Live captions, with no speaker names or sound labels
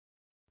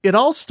It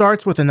all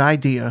starts with an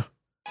idea.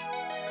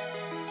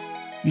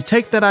 You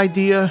take that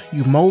idea,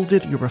 you mold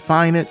it, you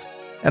refine it,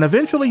 and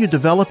eventually you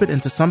develop it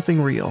into something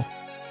real.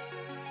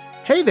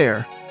 Hey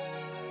there!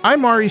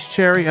 I'm Maurice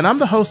Cherry, and I'm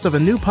the host of a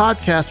new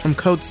podcast from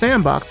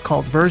CodeSandbox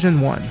called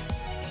Version 1.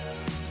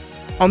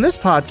 On this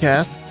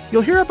podcast,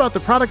 you'll hear about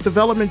the product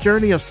development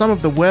journey of some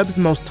of the web's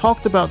most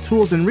talked about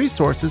tools and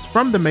resources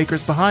from the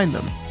makers behind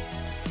them.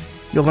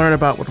 You'll learn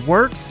about what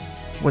worked,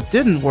 what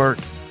didn't work,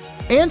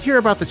 and hear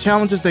about the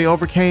challenges they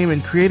overcame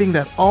in creating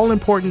that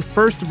all-important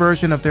first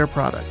version of their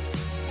product.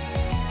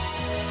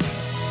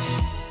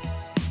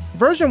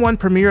 Version 1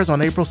 premieres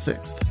on April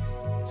 6th.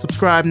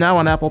 Subscribe now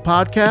on Apple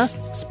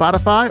Podcasts,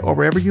 Spotify, or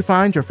wherever you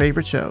find your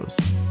favorite shows.